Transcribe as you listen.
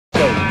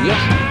Yep.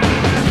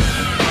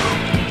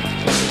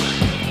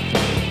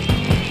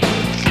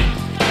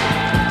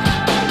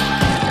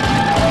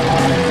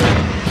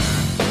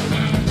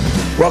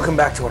 Welcome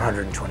back to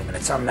 120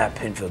 Minutes. I'm Matt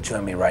Pinfield.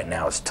 Joining me right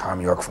now is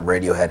Thom Yorke from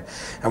Radiohead,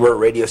 and we're at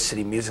Radio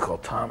City Musical.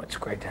 Thom, it's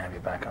great to have you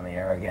back on the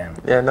air again.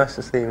 Yeah, nice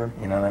to see you, man.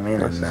 You know what I mean?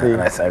 Nice And, to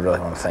see you. I really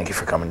want to thank you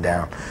for coming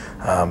down.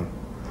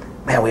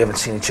 Man, we haven't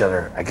seen each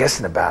other, I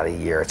guess, in about a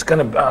year. It's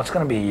gonna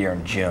be a year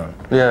in June.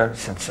 Yeah,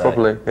 since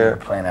probably. You Yeah, were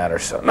playing out or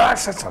so. No,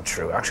 that's not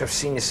true. Actually, I've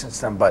seen you since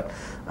then, but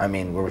I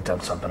mean, we've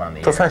done something on the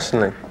air.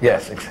 professionally.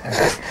 Yes,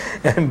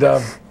 exactly. And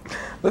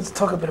let's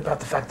talk a bit about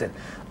the fact that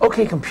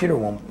OK Computer,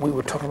 when we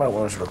were talking about it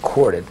when it was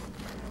recorded,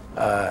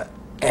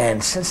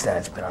 and since then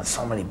it's been on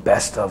so many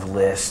best of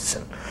lists,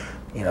 and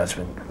you know, it's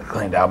been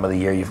acclaimed album of the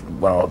year.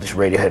 You've won all these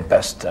Radiohead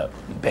best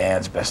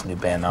bands, best new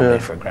band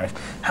nominated for a Grammy.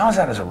 How is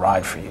that as a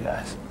ride for you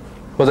guys?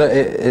 Well,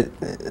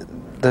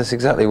 that's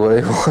exactly what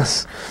it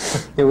was.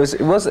 It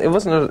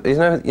wasn't.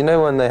 You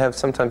know when they have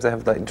sometimes they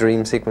have like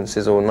dream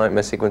sequences or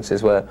nightmare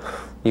sequences where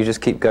you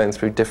just keep going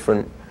through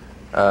different.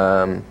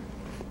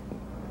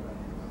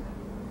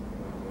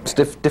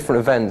 Different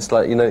events,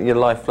 like, you know, your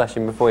life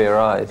flashing before your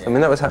eyes. I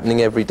mean, that was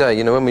happening every day.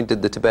 You know, when we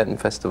did the Tibetan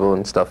festival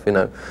and stuff, you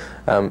know,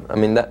 I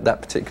mean,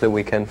 that particular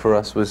weekend for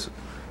us was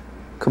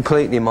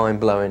completely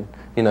mind-blowing,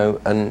 you know,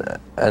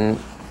 and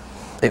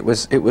it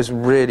was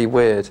really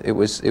weird. It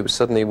was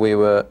suddenly we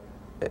were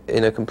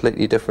in a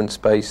completely different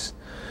space,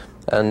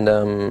 and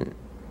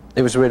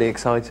it was really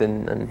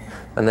exciting,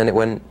 and then it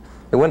went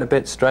a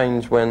bit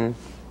strange when,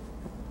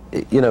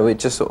 you know, it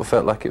just sort of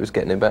felt like it was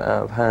getting a bit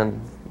out of hand.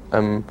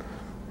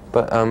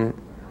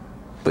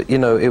 But you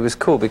know, it was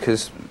cool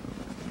because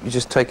you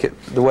just take it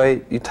the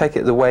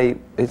way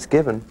it's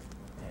given.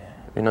 Yeah.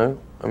 You know,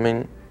 I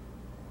mean,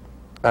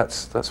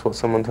 that's what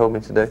someone told me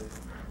to do.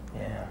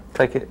 Yeah.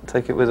 Take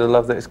it with the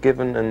love that it's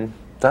given, and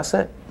that's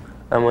it.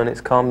 And when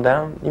it's calmed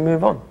down, you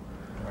move on.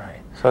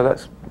 Right. So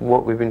that's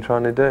what we've been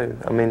trying to do.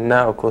 I mean,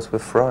 now of course we're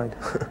fried.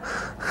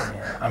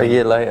 Yeah. A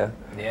year later.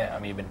 Yeah. I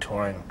mean, you've been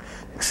touring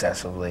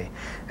excessively,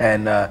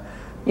 and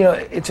you know,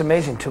 it's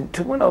amazing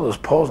to win all those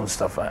polls and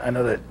stuff. I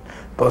know that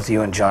both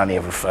you and Johnny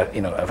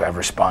have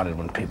responded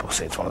when people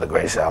say it's one of the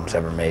greatest albums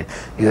ever made.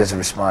 You guys have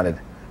responded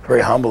very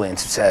humbly and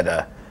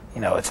said,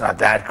 you know, it's not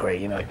that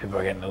great. You know, people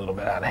are getting a little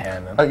bit out of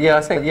hand. Yeah,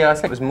 I think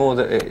it was more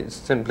that it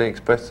simply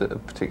expressed a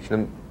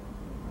particular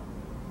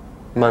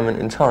moment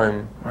in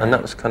time, right. And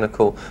that was kind of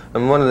cool.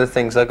 And one of the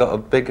things I got a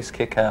biggest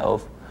kick out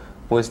of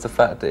was the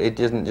fact that it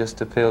didn't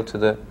just appeal to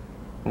the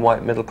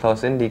white middle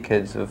class indie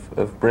kids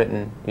of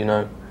Britain, you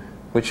know,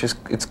 which is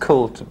it's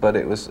cool, but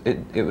it was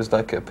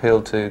like it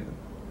appealed to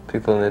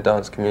people in the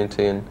dance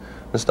community and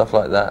stuff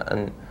like that,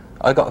 and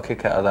I got a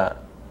kick out of that,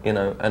 you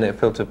know, and it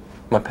appealed to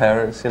my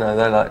parents, you know,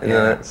 they like, you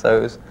know, so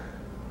it was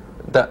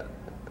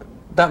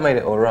that made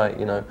it all right,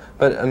 you know.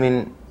 But I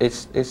mean,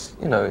 it's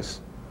you know,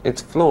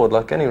 it's flawed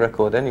like any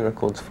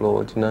record's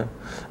flawed, you know.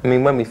 I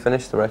mean, when we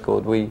finished the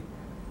record, we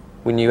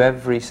knew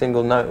every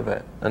single note of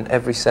it and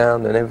every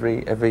sound and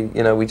every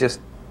you know, we just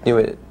knew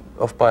it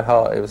off by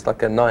heart. It was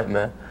like a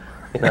nightmare,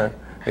 you know,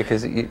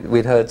 because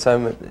we'd heard so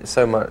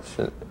much,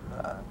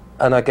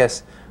 and I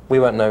guess we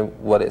won't know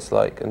what it's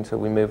like until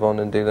we move on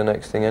and do the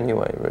next thing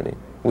anyway, really.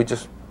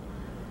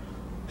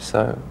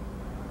 So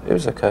it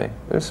was okay.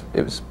 It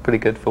was pretty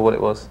good for what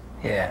it was.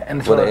 Yeah, and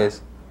it's what it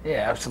is.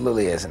 Yeah,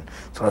 absolutely is, and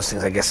it's one of those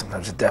things. I guess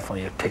sometimes it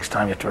takes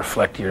time. You have to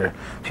reflect 2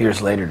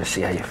 years later to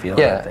see how you feel.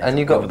 Yeah, and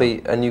you got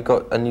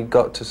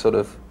to sort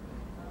of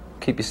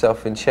keep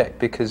yourself in check,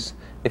 because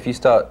if you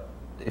start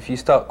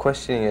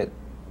questioning it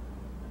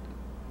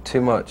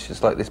too much,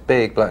 it's like this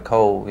big black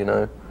hole, you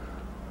know.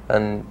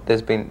 And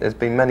there's been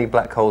many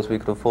black holes we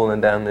could have fallen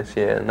down this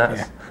year, and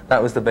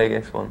that was the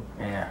biggest one.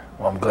 Yeah.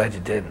 Well, I'm glad you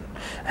didn't.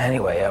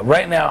 Anyway,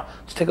 right now,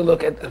 let's take a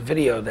look at the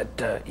video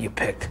that you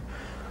picked.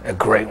 A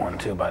great one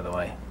too, by the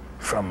way,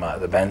 from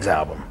the Benz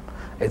album.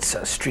 It's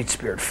Street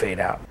Spirit Fade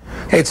Out.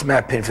 Hey, it's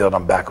Matt Pinfield.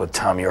 I'm back with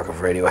Thom Yorke of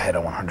Radiohead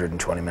on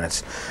 120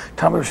 Minutes.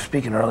 Thom, we were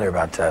speaking earlier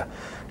about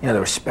you know, the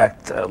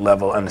respect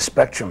level and the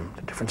spectrum,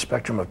 the different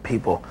spectrum of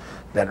people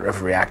that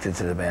have reacted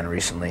to the band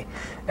recently.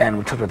 And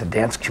we talked about the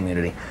dance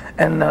community.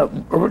 And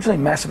originally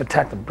Massive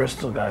Attack, the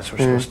Bristol guys, were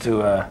supposed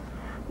to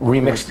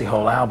remix the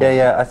whole album.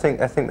 Yeah, I think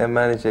their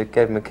manager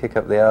gave him a kick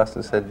up the arse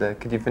and said,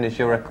 could you finish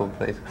your record,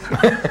 please?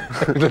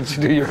 Let's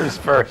do yours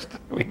first.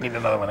 We need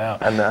another one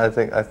out. And I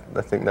think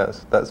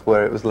that's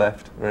where it was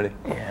left, really.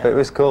 Yeah. But it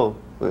was cool.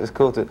 It was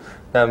cool to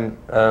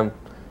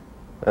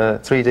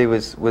 3D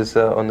was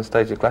on the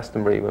stage at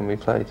Glastonbury when we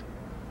played,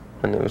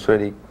 and it was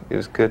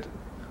good.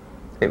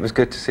 It was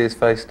good to see his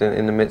face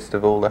in the midst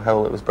of all the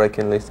hell that was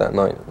breaking loose that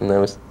night, and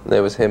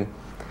there was him,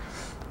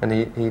 and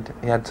he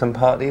had some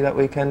party that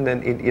weekend,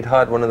 and he'd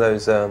hired one of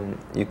those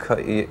what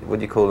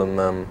do you call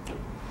them,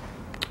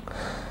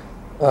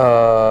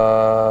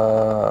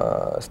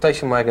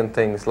 station wagon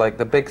things, like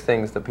the big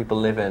things that people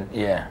live in.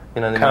 Yeah,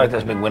 you know, kind of like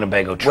those big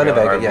Winnebago trail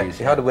Winnebago, RVs,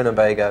 He had a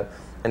Winnebago,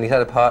 and he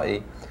had a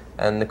party,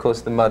 and of course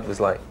the mud was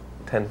like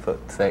 10 foot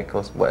thick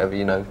or whatever,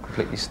 you know,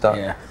 completely stuck.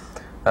 Yeah.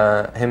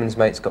 him and his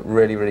mates got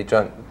really, really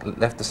drunk,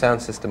 left the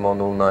sound system on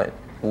all night,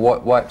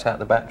 wiped out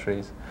the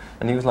batteries,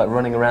 and he was like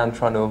running around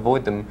trying to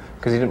avoid them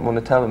because he didn't want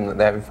to tell them that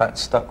they were in fact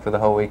stuck for the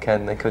whole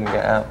weekend, they couldn't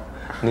get out.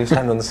 And he was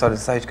standing on the side of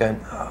the stage going,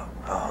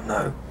 oh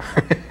no,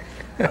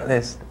 like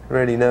this,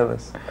 really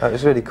nervous. It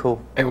was really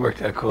cool. It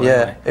worked out cool.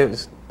 Yeah, it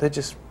was.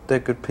 They're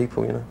good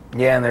people, you know.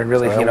 Yeah, and they're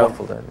really, so you know,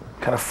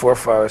 kind of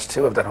forefathers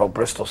too of that whole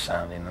Bristol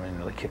sound. You know, I mean,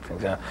 really kick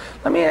things out.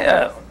 Let me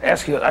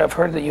ask you. I've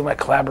heard that you might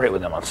collaborate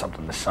with them on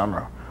something this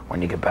summer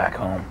when you get back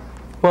home.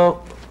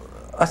 Well,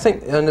 I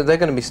think they're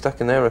going to be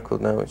stuck in their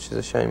record now, which is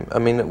a shame. I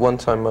mean, at one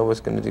time I was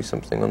going to do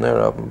something on their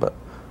album, but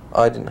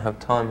I didn't have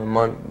time,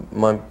 and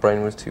my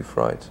brain was too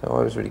fried, so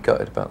I was really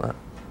gutted about that.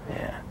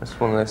 Yeah, that's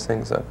one of those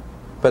things, though.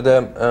 But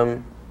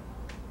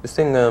this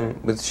thing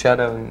with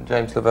Shadow and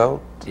James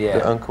Lavelle,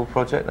 the Uncle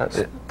project,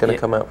 that's going to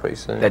come out pretty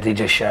soon. That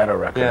DJ Shadow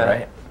record,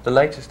 right? The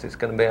latest is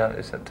going to be out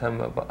in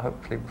September, but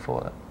hopefully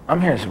before that.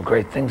 I'm hearing some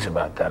great things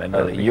about that. I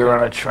know that you're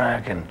on a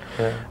track, and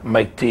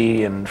Mike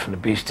D and from the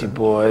Beastie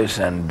Boys,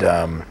 and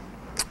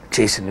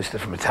Jason Newsted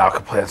from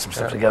Metallica played some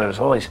stuff together. There's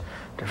all these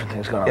different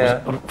things going on.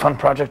 It was a fun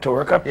project to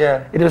work up.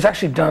 Yeah. It was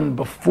actually done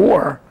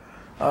before,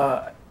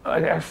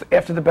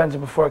 after the Benz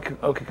and before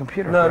OK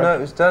Computer. No, no, it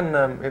was done.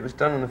 It was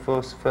done on the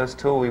first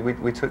tour.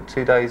 We took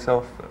 2 days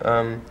off.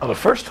 Oh, the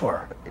first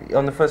tour.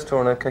 On the first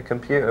tour on OK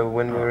Computer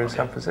when we were in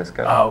San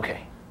Francisco. Oh,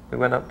 okay. We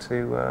went up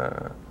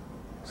to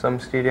some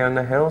studio in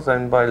the hills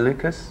owned by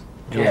Lucas.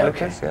 George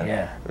Lucas.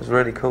 Yeah. It was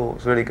really cool. It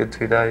was really good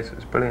 2 days. It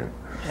was brilliant.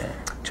 Yeah.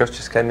 Josh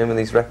just came in with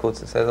these records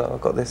and said, "Oh,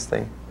 I've got this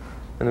thing,"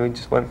 and then we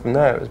just went from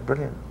there. It was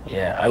brilliant.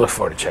 Yeah, I look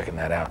forward to checking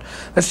that out.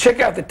 Let's check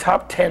out the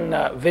top 10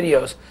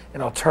 videos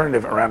in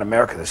alternative around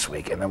America this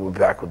week, and then we'll be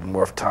back with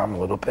more of Thom in a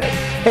little bit.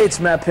 Hey, it's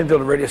Matt Pinfield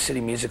of Radio City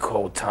Music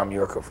Hall with Thom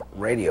Yorke of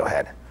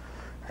Radiohead.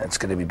 And it's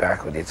good to be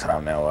back with you,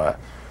 Thom. Now,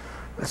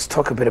 let's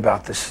talk a bit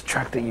about this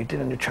track that you did,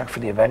 a new track for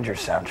the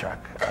Avengers soundtrack.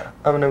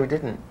 Oh, no, we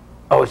didn't.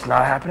 Oh, it's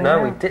not happening No,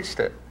 now? we ditched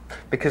it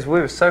because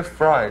we were so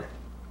fried.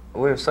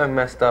 We were so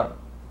messed up.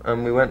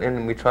 And we went in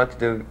and we tried to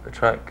do a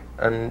track,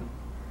 and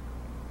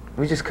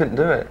we just couldn't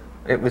do it.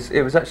 It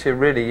was actually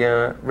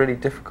a really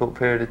difficult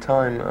period of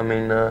time. I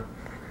mean,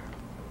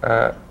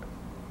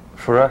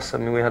 for us, I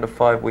mean, we had a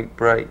 5-week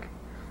break,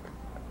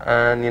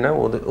 and you know,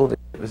 all the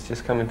was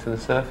just coming to the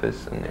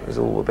surface, and it was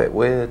all a bit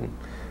weird. And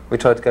we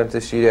tried to go into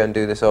the studio and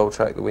do this old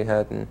track that we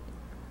had, and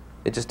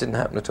it just didn't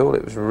happen at all.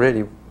 It was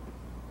really,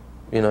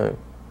 you know,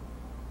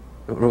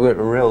 a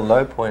real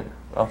low point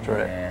after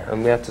it,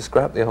 and we had to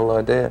scrap the whole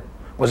idea.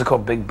 Was it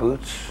called Big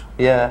Boots?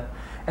 Yeah.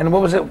 And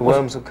what was it? The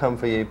worms will come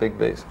for you, Big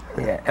Boots.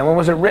 Yeah. And when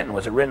was it written?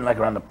 Was it written like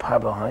around the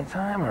Pablo Honey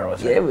time, or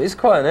was it? Yeah, it was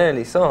quite an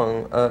early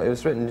song. It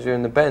was written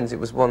during the Benz. It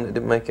was one that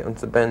didn't make it onto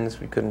the Benz.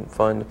 We couldn't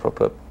find the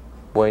proper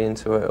way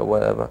into it or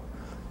whatever.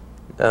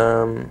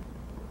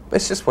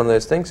 It's just one of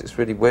those things. It's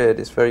really weird.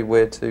 It's very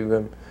weird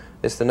to.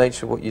 It's the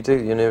nature of what you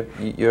do. You know,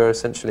 you're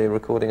essentially a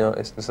recording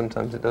artist, and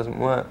sometimes it doesn't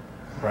work.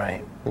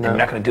 Right. You know? You're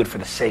not going to do it for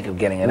the sake of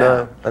getting it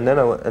out.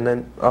 No. And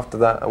then after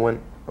that, I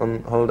went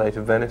on holiday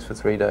to Venice for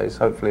 3 days,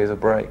 hopefully as a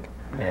break.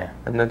 Yeah.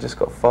 And I just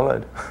got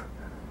followed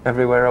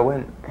everywhere I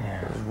went.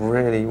 Yeah. It was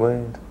really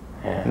weird.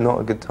 Yeah. Not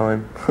a good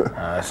time. Oh,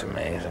 that's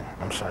amazing.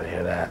 I'm sorry to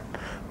hear that.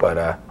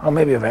 But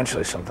maybe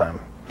eventually sometime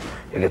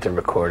you get to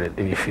record it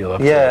if you feel up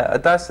to it. Yeah,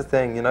 that's the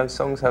thing. You know,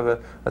 songs have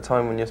a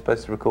time when you're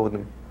supposed to record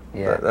them.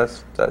 Yeah.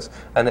 That's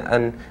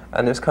and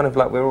it's kind of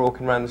like we were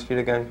walking around the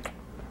studio going,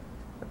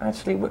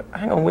 actually,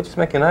 hang on, we're just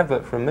making an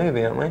advert for a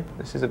movie, aren't we?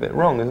 This is a bit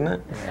wrong, isn't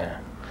it? Yeah.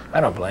 I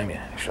don't blame you,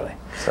 actually.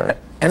 So.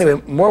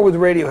 Anyway, more with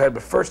Radiohead,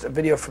 but first a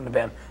video from the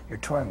band. You're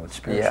touring with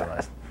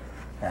Spiritualized.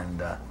 Yeah.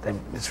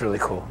 And it's really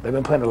cool. They've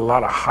been playing at a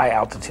lot of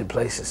high-altitude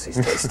places these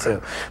days, too.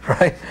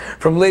 Right?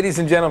 From Ladies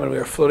and Gentlemen, we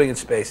are floating in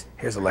space.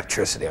 Here's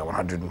Electricity on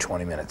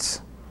 120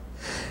 Minutes.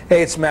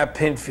 Hey, it's Matt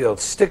Pinfield.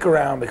 Stick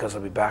around because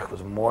I'll be back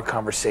with more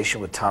conversation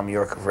with Thom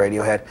Yorke of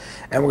Radiohead,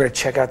 and we're going to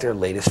check out their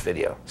latest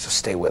video, so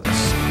stay with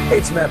us. Hey,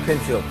 it's Matt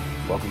Pinfield.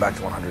 Welcome back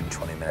to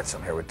 120 Minutes.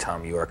 I'm here with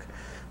Thom Yorke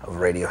of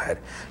Radiohead.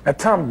 Now,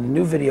 Thom, the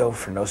new video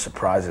for No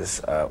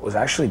Surprises was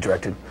actually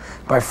directed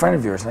by a friend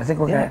of yours, and I think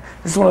we're going to,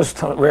 this is one of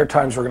those rare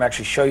times we're going to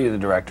actually show you the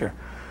director.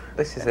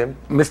 This is him.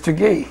 Mr.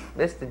 G.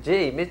 Mr.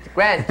 G, Mr.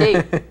 Grant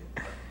G.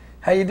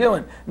 How you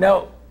doing?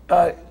 Now,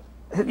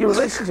 your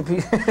relationship,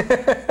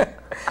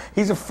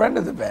 he's a friend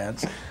of the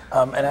band's,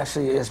 and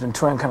actually has been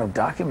touring kind of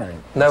documenting.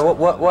 No,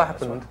 what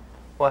happened?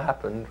 What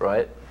happened,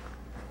 right,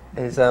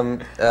 is at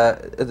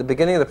the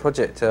beginning of the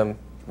project,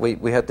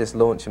 we had this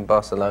launch in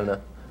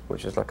Barcelona,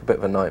 which was like a bit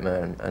of a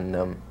nightmare,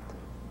 and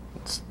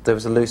there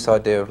was a loose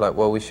idea of like,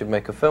 well, we should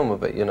make a film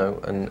of it, you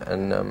know,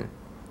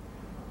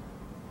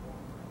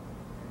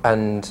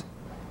 and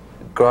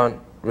Grant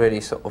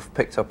really sort of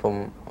picked up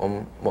on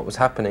what was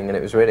happening, and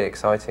it was really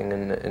exciting,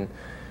 and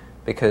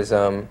because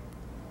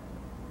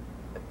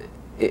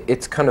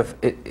it's kind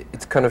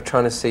of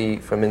trying to see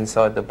from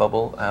inside the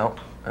bubble out,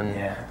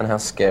 and how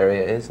scary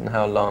it is, and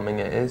how alarming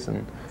it is,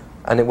 and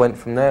it went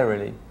from there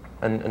really.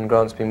 And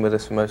Grant's been with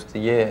us for most of the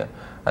year,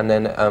 and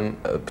then at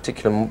a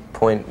particular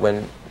point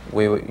when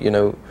we were, you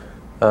know,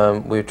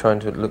 we were trying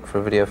to look for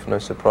a video for No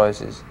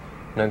Surprises.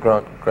 You know,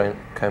 Grant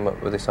came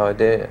up with this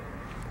idea,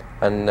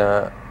 and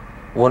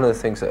one of the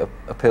things that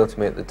appealed to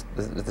me at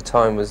the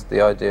time was the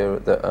idea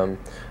that, I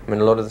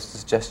mean, a lot of the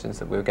suggestions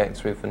that we were getting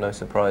through for No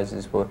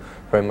Surprises were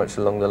very much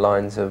along the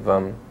lines of,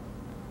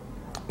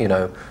 you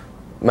know,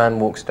 man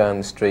walks down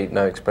the street,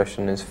 no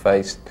expression in his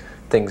face,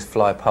 things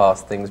fly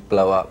past, things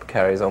blow up,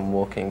 carries on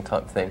walking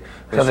type thing.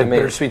 Sounds like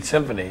Bittersweet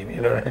Symphony,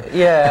 you know?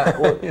 Yeah,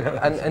 well, you know?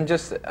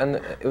 and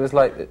it was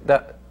like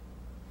that.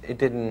 It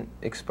didn't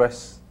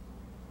express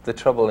the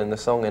trouble in the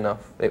song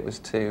enough. It was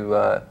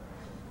too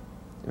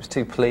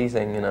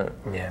pleasing, you know.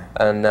 Yeah.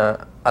 And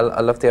I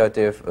love the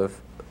idea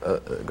of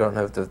Grant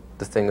had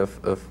the thing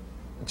of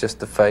just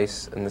the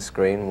face and the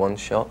screen, one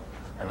shot,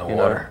 and the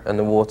water, and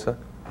the water,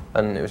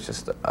 and it was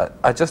just.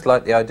 I just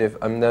like the idea of.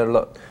 I mean, there are a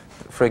lot.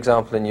 For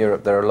example, in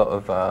Europe, there are a lot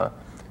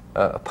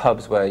of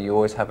pubs where you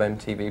always have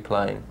MTV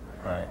playing.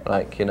 Right.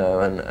 Like, you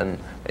know, and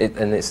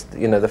it's,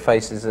 you know, the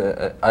faces.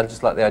 I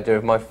just like the idea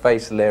of my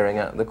face leering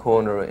out the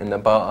corner in the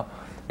bar,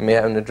 me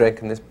having a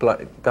drink, and this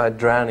guy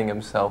drowning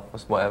himself, or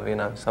whatever, you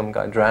know, some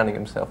guy drowning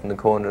himself in the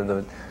corner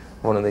of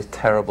one of these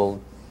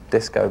terrible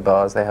disco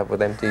bars they have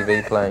with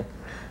MTV playing.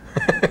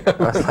 I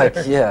was like,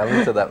 yeah, I'm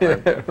into that,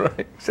 man. Yeah, right,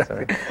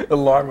 exactly.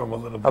 Alarm him a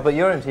little bit. Oh, but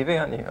you're MTV,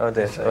 aren't you? Oh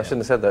dear, I shouldn't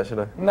have said that, should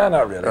I? No,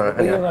 not really. Right,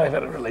 but you and I have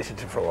had a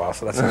relationship for a while,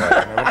 so that's all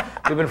right.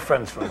 We've been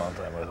friends for a long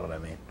time, is what I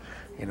mean.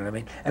 You know what I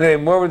mean? Anyway,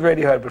 more with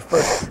Radiohead, but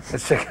first,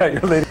 let's check out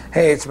your latest.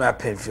 Hey, it's Matt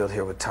Pinfield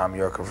here with Thom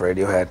Yorke of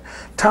Radiohead.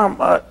 Thom,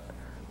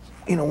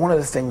 you know, one of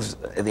the things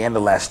at the end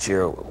of last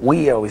year,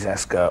 we always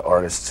ask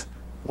artists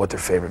what their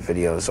favorite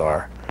videos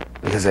are,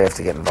 because they have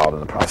to get involved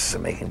in the process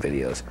of making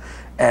videos.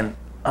 And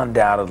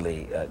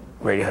undoubtedly,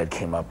 Radiohead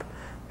came up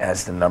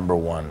as the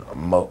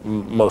 #1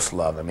 most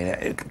loved. I mean,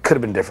 it could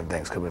have been different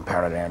things. Could have been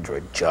Paranoid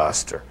Android,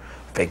 Just, or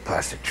Fake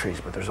Plastic Trees,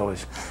 but there's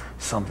always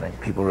something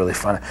people really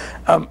find.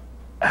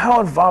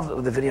 How involved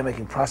with the video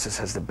making process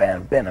has the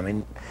band been? I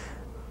mean,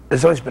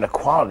 there's always been a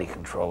quality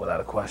control without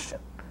a question,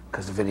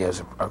 because the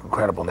videos are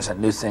incredible. And there's that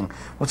new thing,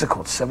 what's it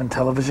called, 7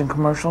 television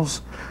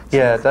commercials?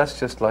 Yeah, that's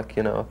just like,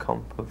 you know, a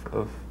comp of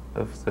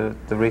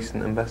the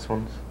recent and best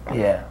ones.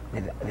 Yeah,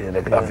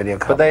 a video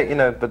comp. But they, you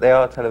know, but they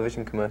are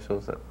television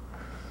commercials.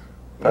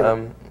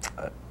 The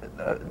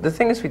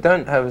thing is, we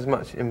don't have as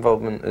much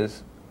involvement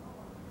as.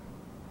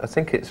 I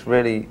think it's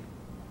really,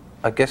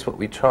 I guess what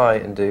we try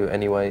and do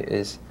anyway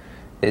is,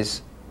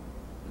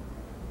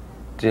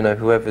 you know,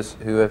 whoever's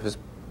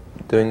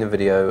doing the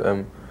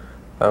video,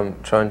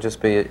 try and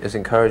just be as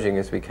encouraging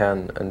as we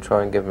can, and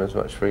try and give them as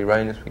much free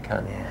rein as we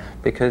can. Yeah.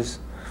 Because,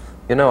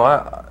 you know,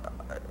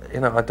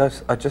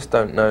 I just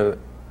don't know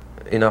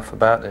enough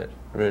about it,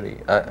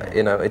 really.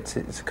 You know, it's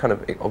a kind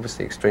of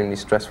obviously extremely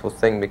stressful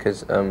thing,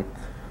 because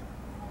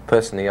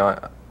personally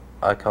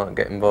I can't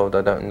get involved.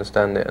 I don't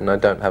understand it, and I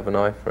don't have an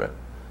eye for it.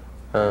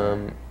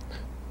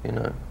 You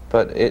know,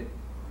 but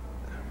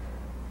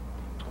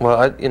well,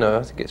 I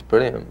think it's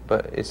brilliant,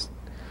 but it's,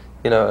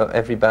 you know,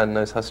 every band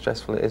knows how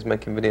stressful it is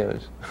making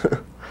videos.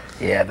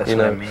 Yeah, that's you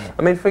what know? I mean.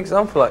 I mean, for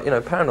example, like, you know,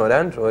 Paranoid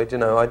Android, you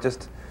know, I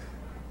just,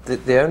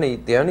 the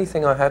only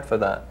thing I had for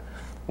that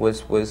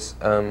was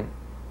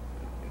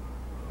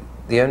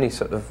the only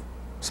sort of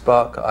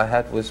spark I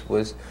had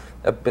was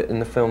a bit in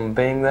the film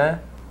Being There.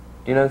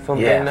 Do you know the film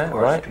Being There? Of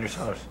course, right? Peter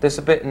Sellers. There's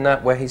a bit in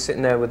that where he's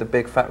sitting there with a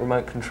big fat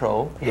remote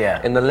control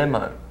in the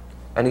limo,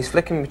 and he's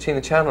flicking between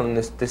the channel, and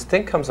this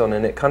thing comes on,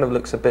 and it kind of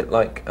looks a bit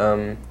like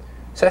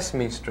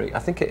Sesame Street. I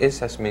think it is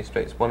Sesame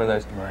Street. It's one of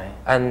those. Right.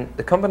 And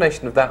the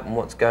combination of that and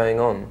what's going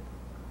on,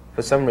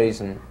 for some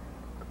reason,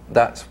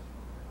 that's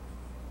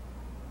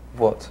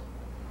what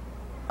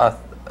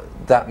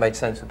that made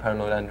sense with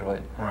Paranoid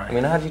Android. Right. I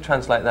mean, how do you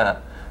translate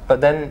that? But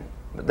then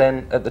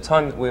at the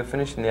time that we were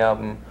finishing the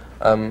album,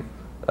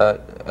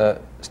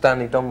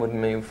 Stanley Donwood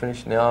and me were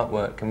finishing the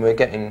artwork, and we were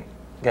getting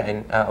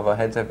out of our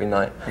heads every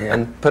night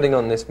and putting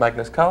on this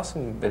Magnus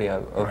Carlsen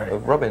video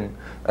of Robin,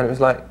 and it was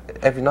like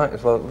every night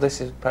as well,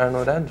 this is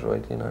Paranoid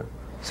Android, you know.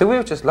 So we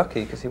were just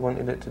lucky because he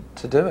wanted it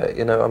to do it,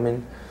 you know. I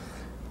mean,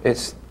 the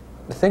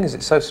thing is,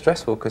 it's so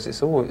stressful because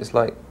it's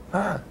like,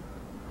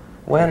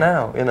 where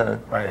now, you know?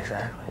 Right,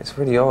 exactly. It's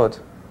really odd.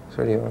 It's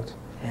really odd.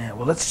 Yeah,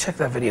 well, let's check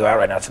that video out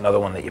right now. It's another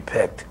one that you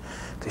picked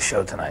to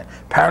show tonight.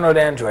 Paranoid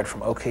Android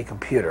from OK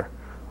Computer,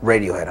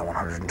 Radiohead on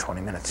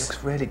 120 Minutes.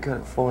 Looks really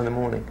good at 4 in the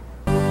morning.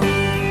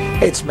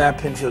 Hey, it's Matt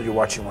Pinfield. You're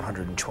watching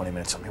 120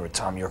 Minutes. I'm here with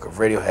Thom Yorke of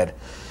Radiohead,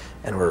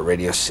 and we're at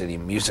Radio City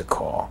Music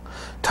Hall.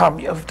 Thom,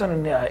 you've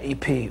done an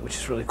EP, which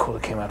is really cool.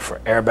 It came out for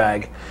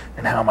Airbag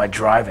and How Am I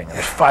Driving? And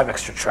there's 5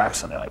 extra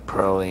tracks on there, like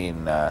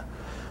Proline,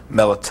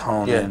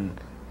 Melatonin. Yeah.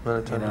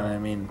 Melatonin. You know what I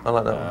mean? I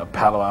like that one.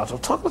 Palo Alto.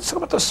 Let's talk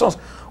about those songs.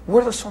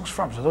 Where are those songs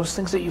from? Are those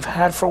things that you've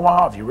had for a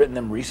while? Have you written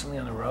them recently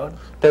on the road?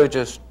 They were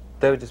just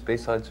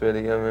B-sides,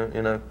 really.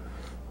 You know,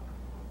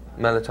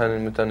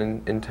 Melatonin was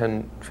done in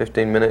 10,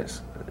 15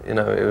 minutes. You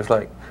know, it was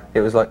like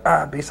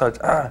B-sides,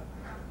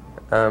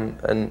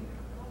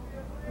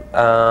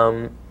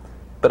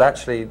 but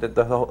actually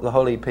the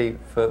whole EP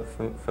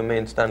for me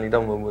and Stanley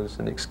Donwood was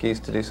an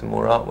excuse to do some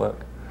more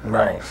artwork.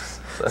 Right.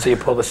 So you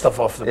pull the stuff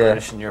off the Yeah.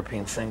 British and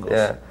European singles.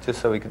 Yeah,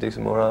 just so we could do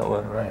some more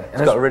artwork. Right.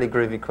 It's got a really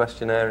groovy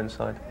questionnaire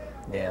inside.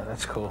 Yeah,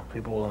 that's cool.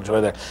 People will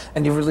enjoy that.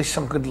 And you've released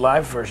some good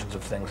live versions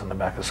of things on the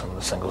back of some of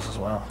the singles as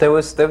well. There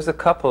was a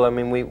couple. I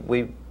mean,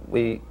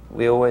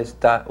 we always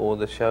dat all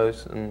the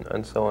shows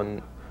and so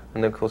on,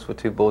 and of course we're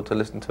too bored to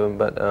listen to them.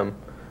 But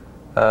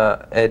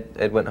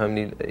Ed went home.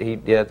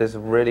 And yeah, there's a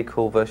really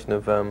cool version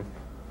of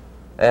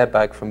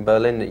Airbag from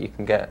Berlin that you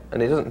can get,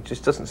 and it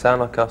just doesn't sound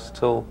like us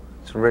at all.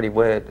 It's really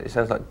weird. It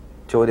sounds like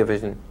Joy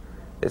Division.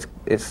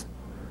 It's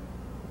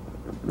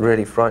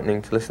really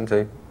frightening to listen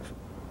to.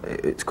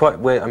 It's quite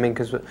weird. I mean,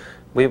 because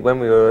when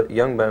we were a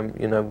young band,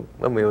 you know,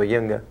 when we were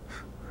younger,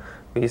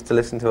 we used to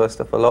listen to our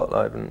stuff a lot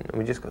live, and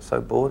we just got so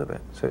bored of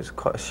it. So it's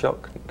quite a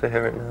shock to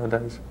hear it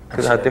nowadays,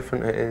 because how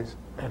different it is.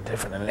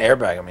 Different. And an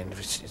Airbag, I mean,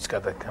 it's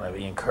got that kind of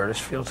Ian Curtis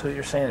feel to it.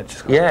 You're saying it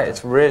just. Yeah,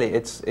 it's really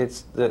it's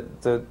the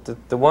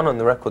one on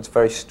the record's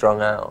very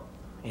strung out,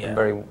 and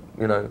very,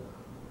 you know,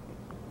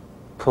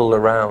 pulled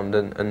around,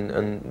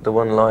 and the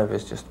one live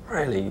is just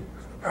really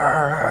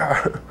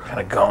kind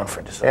of going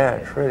for just. Yeah,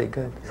 it's really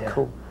good. It's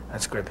cool.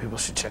 That's great. People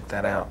should check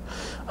that out.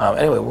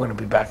 Anyway, we're going to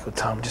be back with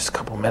Thom in just a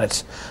couple of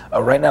minutes.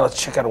 Right now,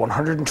 let's check out a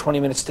 120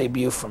 minutes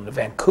debut from the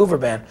Vancouver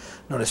band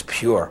known as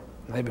Pure.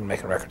 They've been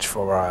making records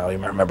for a while. You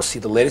might remember. See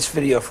the latest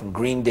video from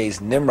Green Day's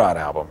Nimrod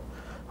album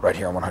right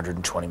here on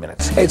 120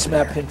 minutes. Hey, it's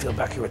Matt Pinfield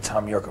back here with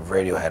Thom Yorke of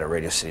Radiohead at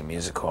Radio City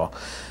Music Hall.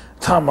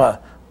 Thom,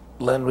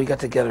 Len, we got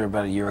together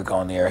about a year ago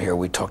on the air here.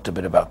 We talked a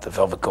bit about the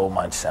Velvet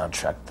Goldmine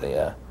soundtrack,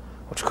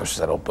 which of course is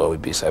that old Bowie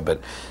B-side, but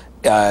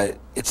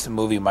it's the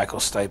movie Michael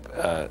Stipe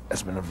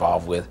has been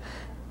involved with,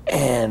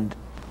 and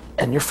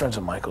you're friends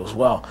with Michael as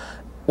well.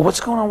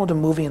 What's going on with the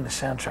movie and the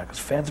soundtrack? Because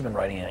fans have been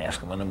writing in and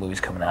asking when the movie's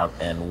coming out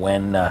and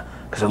when,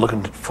 because they're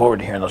looking forward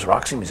to hearing those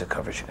Roxy Music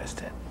covers you guys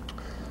did.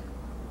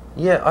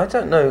 Yeah, I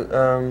don't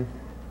know.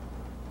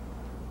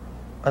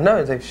 I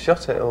know they've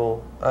shot it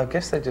all. I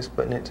guess they're just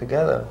putting it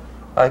together.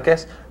 I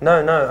guess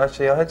no.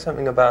 Actually, I heard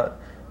something about,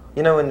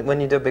 you know,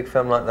 when you do a big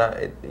film like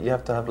that, you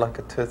have to have like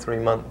a 2 or 3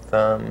 month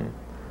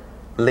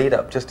lead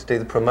up just to do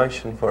the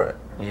promotion for it.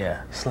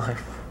 Yeah. It's like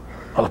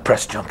all the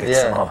press junkets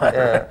and all that.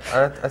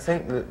 Yeah, I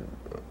think that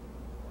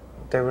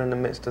they were in the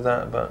midst of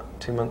that about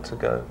 2 months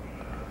ago,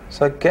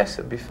 so I guess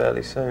it'd be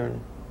fairly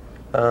soon.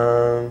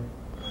 But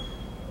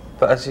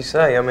as you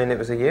say, I mean, it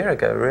was a year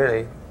ago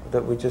really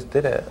that we just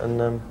did it,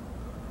 and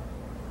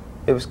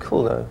it was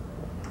cool though.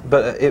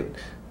 But it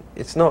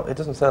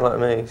doesn't sound like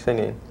me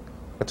singing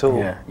at all.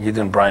 Yeah, you're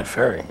doing Brian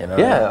Ferry, you know.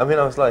 Yeah, I mean,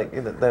 I was like,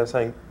 you know, they were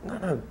saying,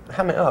 no,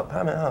 ham it up,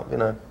 you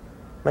know,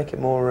 make it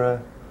more.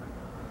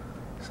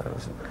 So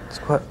it's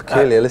quite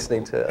peculiar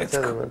listening to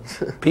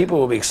it. People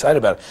will be excited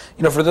about it.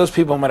 You know, for those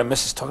people who might have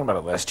missed us talking about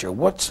it last year,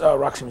 what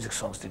Roxy Music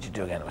songs did you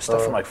do again? It was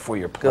stuff from like For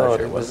Your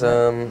Pleasure,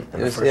 wasn't it?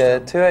 It was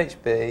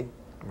 2HB,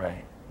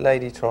 right,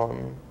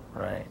 Ladytron,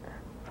 right,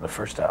 the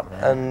first album,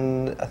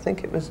 and I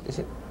think it was, is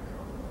it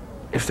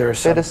If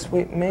There's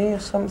Bittersweet Me or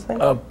something?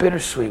 Oh,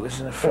 Bittersweet,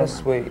 wasn't it?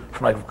 Bittersweet.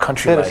 From like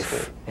Country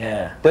Life.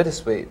 Yeah.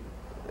 Bittersweet,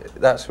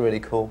 that's really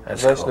cool.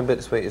 That's the version cool. of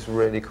Bittersweet is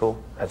really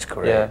cool. That's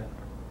great. Yeah.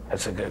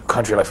 That's a good.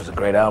 Country Life was a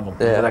great album.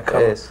 Yeah, that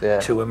cover? it is, yeah.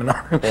 2 women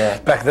on it. Yeah.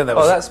 Back then that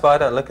was. Oh, that's why I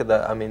don't look at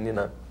that. I mean, you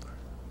know,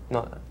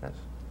 not.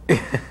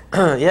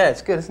 Yeah,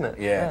 it's good, isn't it?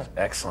 Yeah,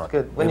 excellent.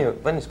 It's good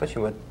when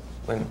especially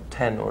when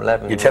 10 or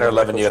 11. You're 10 or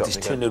 11, you got these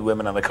 2 nude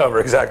women on the cover.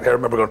 Exactly. I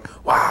remember going,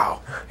 wow.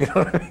 You know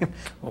what I mean?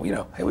 Well, you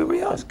know, hey, we were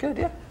young. That's good,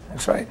 yeah.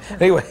 That's right.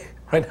 Anyway,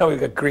 right now we've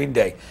got Green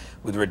Day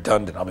with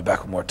Redundant. I'll be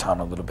back with more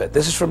Thom in a little bit.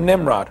 This is from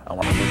Nimrod. I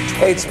want to move to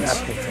Hey, it's Matt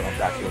Pinfield. I'm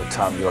back here with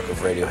Thom Yorke of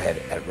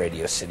Radiohead at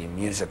Radio City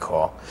Music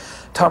Hall.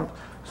 Thom,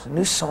 there's a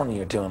new song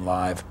you're doing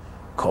live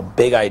called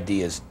Big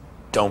Ideas,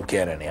 Don't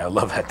Get Any. I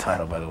love that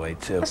title, by the way,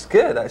 too. That's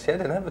good, actually. I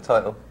didn't have a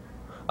title.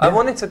 Yeah. I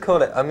wanted to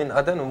call it, I mean,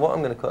 I don't know what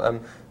I'm going to call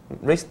it.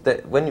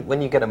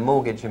 When you get a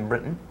mortgage in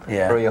Britain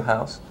for your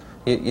house,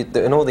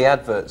 in all the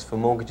adverts for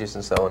mortgages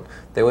and so on,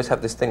 they always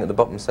have this thing at the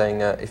bottom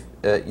saying, if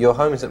your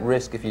home is at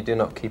risk if you do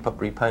not keep up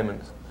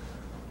repayments.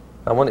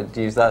 I wanted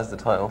to use that as the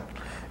title.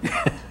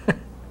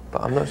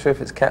 But I'm not sure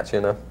if it's catchy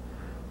enough.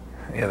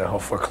 Yeah, the whole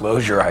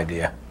foreclosure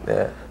idea.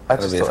 Yeah, I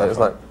just thought it was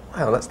like,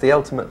 wow, that's the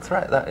ultimate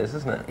threat, that is,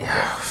 isn't it?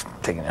 Yeah,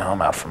 taking your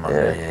home out from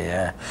under.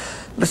 Yeah.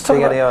 Let's talk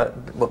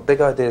about big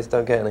ideas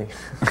don't get any.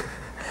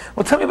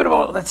 Well, tell me a bit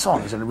about that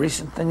song. Is it a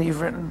recent thing you've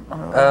written?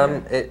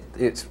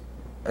 It's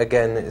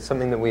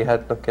something that we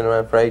had looking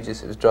around for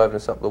ages. It was driving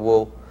us up the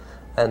wall,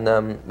 and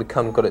we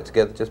kind of got it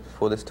together just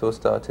before this tour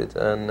started.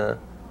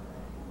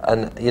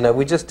 And you know,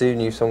 we just do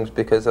new songs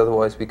because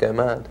otherwise we go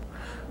mad.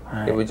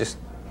 Right. You just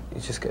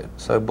get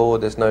so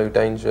bored. There's no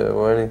danger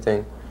or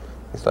anything.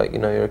 It's like, you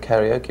know, you're a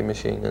karaoke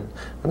machine, and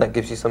that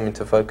gives you something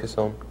to focus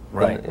on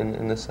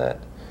in the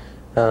set.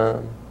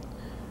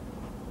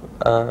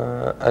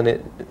 And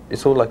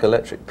it's all like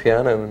electric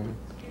piano, and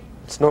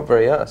it's not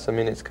very us. I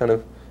mean, it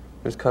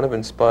was kind of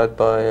inspired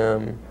by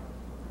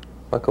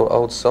like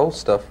old soul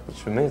stuff, which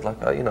for me is like,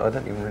 you know, I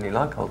don't even really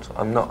like old soul.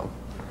 I'm not,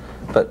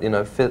 but you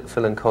know,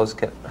 Phil and Cos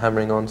kept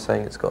hammering on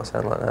saying it's got to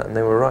sound like that, and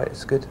they were right.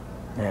 It's good.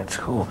 Yeah, it's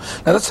cool.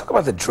 Now let's talk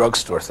about the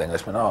drugstore thing.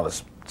 There's been all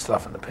this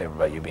stuff in the paper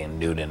about you being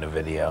nude in the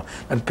video,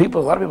 and a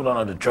lot of people don't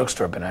know the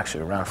drugstore been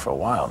actually around for a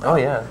while now. Oh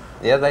yeah,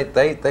 yeah.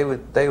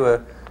 They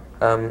were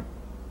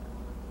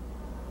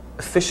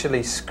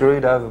officially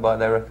screwed over by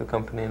their record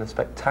company in a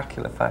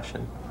spectacular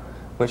fashion,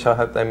 which I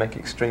hope they make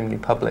extremely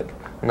public,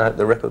 and I hope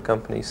the record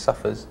company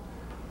suffers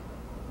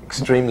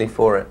extremely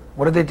for it.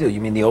 What did they do? You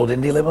mean the old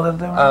indie label that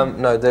they were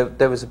on? No,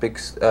 there was a big.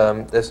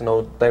 There's an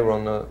old. They were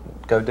on the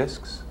Go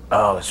Discs.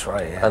 Oh, that's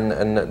right. Yeah.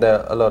 And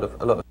there a lot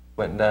of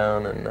went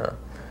down, and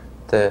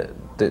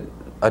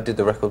I did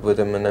the record with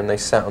them, and then they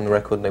sat on the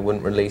record and they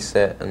wouldn't release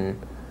it, and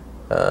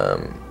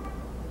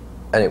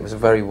it was a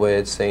very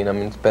weird scene. I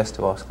mean, it's best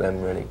to ask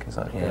them really, because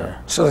I. Yeah. You know.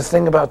 So the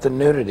thing about the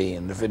nudity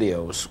in the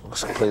video was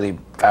completely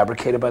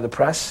fabricated by the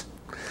press.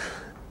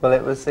 Well,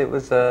 it was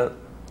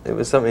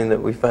something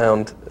that we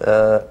found.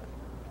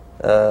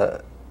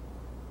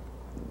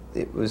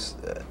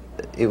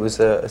 It was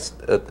a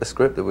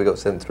script that we got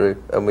sent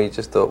through, and we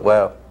just thought,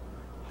 wow,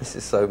 this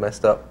is so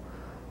messed up.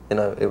 You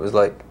know, it was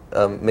like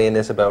me and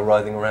Isabel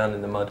writhing around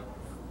in the mud,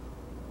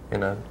 you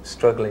know,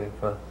 struggling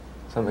for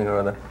something or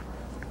other.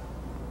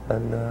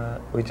 And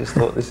we just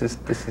thought, this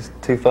is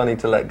too funny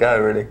to let go,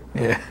 really.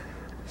 Yeah.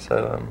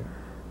 So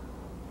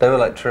they were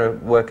like trying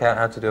to work out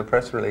how to do a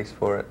press release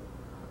for it.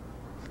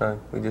 So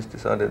we just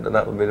decided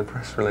that would be the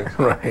press release.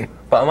 Right.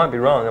 But I might be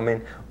wrong. I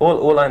mean,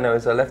 all I know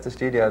is I left the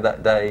studio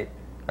that day,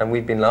 and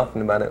we'd been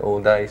laughing about it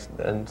all day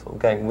and sort of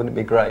going, wouldn't it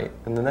be great?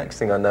 And the next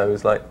thing I know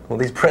is like all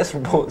these press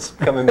reports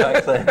coming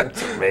back saying.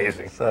 It's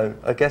amazing. So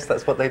I guess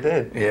that's what they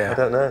did. Yeah. I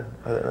don't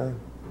know.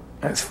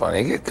 That's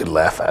funny. You get a good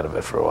laugh out of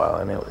it for a while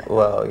anyway.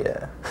 Well,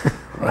 yeah.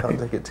 Right. I don't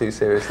take it too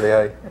seriously,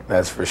 eh?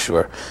 That's for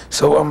sure.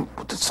 So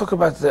let's talk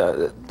about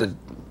the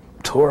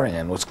touring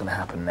and what's going to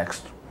happen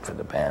next for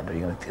the band. Are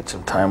you going to get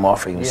some time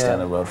off, or are you going to stay on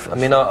the road for this?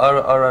 I mean,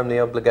 our only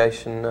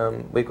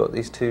obligation, we got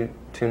these two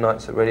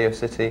nights at Radio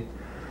City.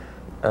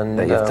 And,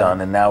 that you've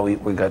done, and now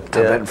we got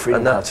Tibetan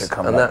Freedom Concert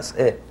coming up. And that's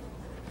it.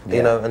 Yeah.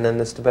 You know, and then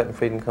this Tibetan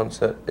Freedom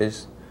Concert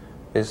is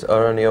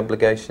our only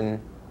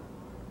obligation.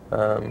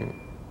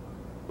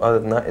 Other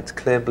than that, it's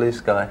clear blue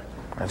sky.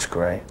 That's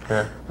great.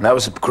 Yeah. And that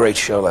was a great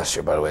show last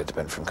year, by the way, at the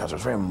Tibetan Freedom Concert. It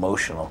was a very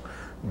emotional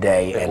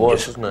day. It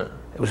was, wasn't it?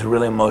 It was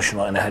really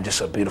emotional, and it had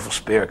just a beautiful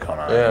spirit going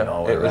on. Yeah, you know,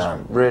 all the way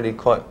around. Was really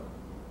quite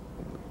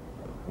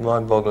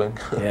mind-boggling.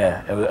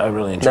 Yeah, I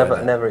really enjoyed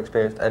it. Never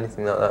experienced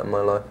anything like that in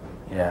my life.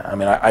 Yeah, I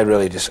mean, I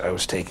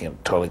was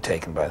totally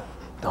taken by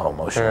the whole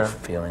emotional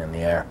feeling in the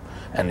air,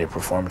 and your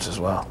performance as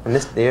well. And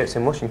this year it's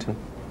in Washington.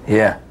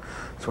 Yeah,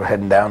 so we're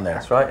heading down there.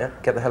 That's right, yeah.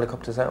 Get the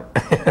helicopters out.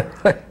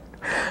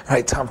 All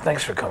right, Thom,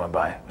 thanks for coming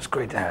by. It was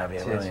great to have you.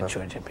 I really Cheers,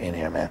 enjoyed you being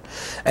here, man.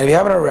 And if you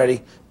haven't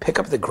already, pick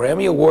up the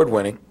Grammy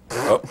Award-winning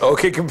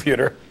OK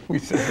Computer. We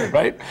said it,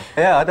 right?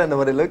 Yeah, I don't know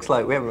what it looks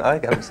like. I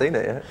haven't seen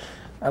it yet.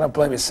 I don't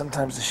blame you.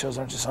 Sometimes the shows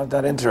aren't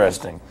that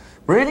interesting.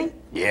 Really?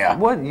 Yeah.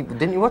 What?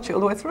 Didn't you watch it all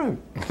the way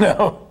through?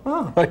 No,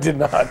 I did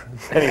not.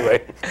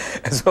 Anyway,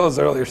 as well as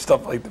earlier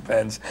stuff like The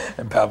Bends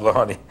and Pablo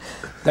Honey.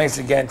 Thanks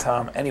again,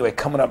 Thom. Anyway,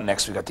 coming up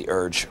next, we got The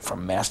Urge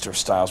from Master of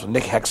Styles with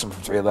Nick Hexum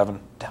from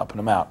 311 helping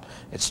him out.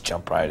 It's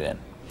Jump Right In.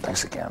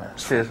 Thanks again, man.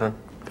 Cheers, man.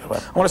 I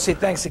want to say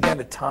thanks again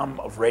to Thom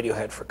of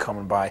Radiohead for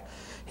coming by.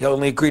 He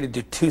only agreed to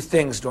do two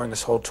things during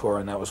this whole tour,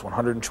 and that was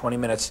 120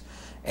 Minutes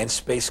and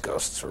Space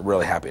Ghosts. We're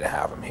really happy to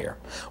have him here.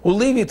 We'll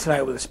leave you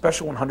tonight with a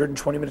special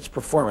 120 Minutes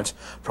performance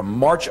from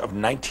March of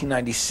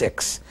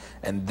 1996,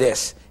 and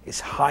this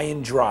is High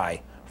and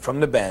Dry from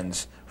the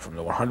Bends from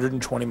the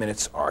 120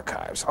 Minutes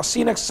archives. I'll see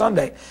you next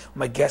Sunday.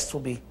 My guests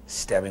will be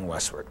Stabbing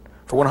Westward.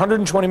 For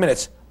 120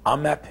 Minutes,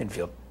 I'm Matt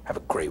Pinfield. Have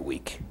a great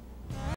week.